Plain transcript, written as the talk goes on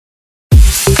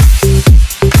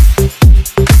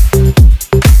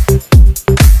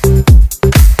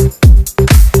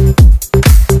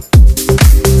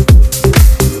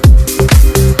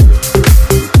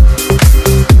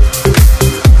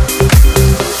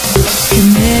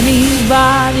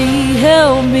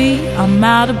I'm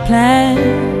out of plan.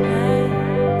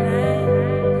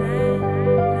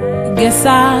 Guess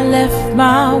I left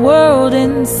my world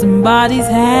in somebody's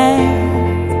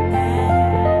hands.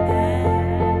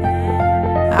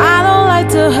 I don't like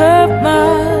to hurt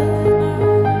much,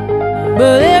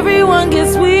 but everyone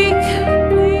gets weak.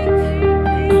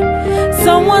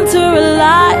 Someone to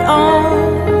rely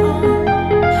on,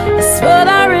 that's what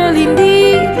I really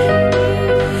need.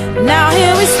 Now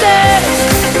here we stand,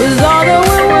 with all that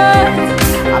we're worth.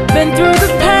 I've been through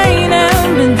the pain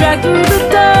and been dragged through the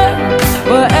dirt.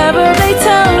 Whatever they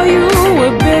tell you,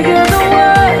 we're bigger than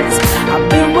words. I've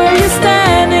been where you're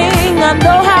standing, I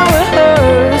know how it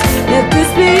hurts. Let this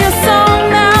be a song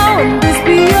now, and this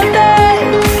be your day.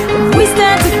 If we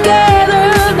stand together,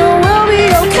 then we'll be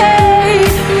okay.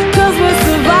 'Cause we're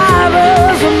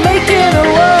survivors, we're making it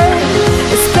work.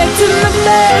 Expecting the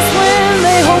best when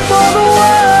they hope for the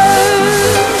worst.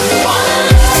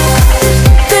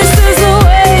 This is the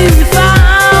way we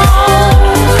found,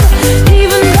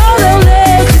 even though they'll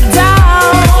let you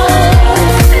down.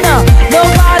 No,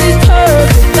 nobody's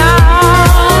perfect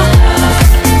now.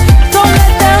 Don't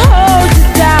let them hold you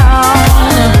down.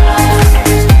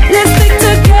 Let's stick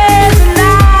together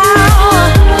now.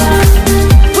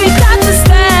 We got to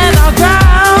stand our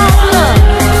ground.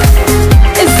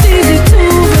 It's easy to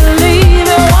believe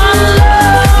in one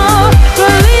love,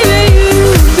 believe in you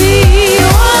and me,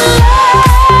 one love.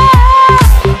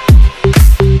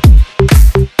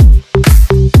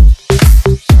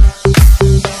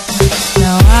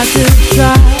 Now I could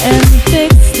try and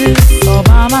fix this all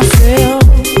by myself,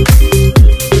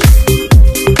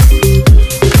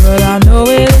 but I know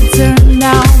it'll turn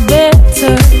out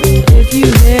better if you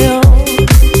help.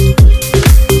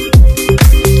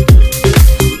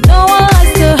 No one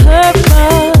likes to hurt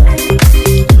much,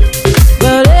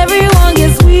 but everyone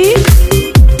gets weak.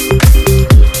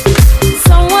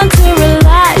 Someone to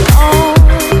rely on,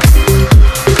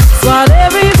 it's what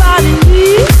everybody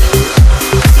needs.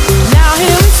 Now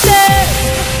here we stand,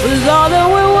 with all that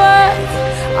we're worth.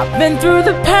 I've been through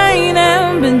the pain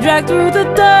and been dragged through the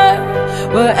dirt.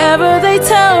 Whatever they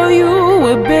tell you,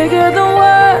 we're bigger than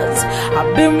words.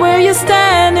 I've been where you're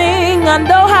standing, I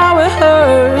know how it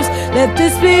hurts. Let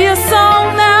this be a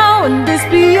song now, and this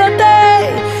be your day.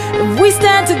 If we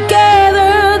stand together,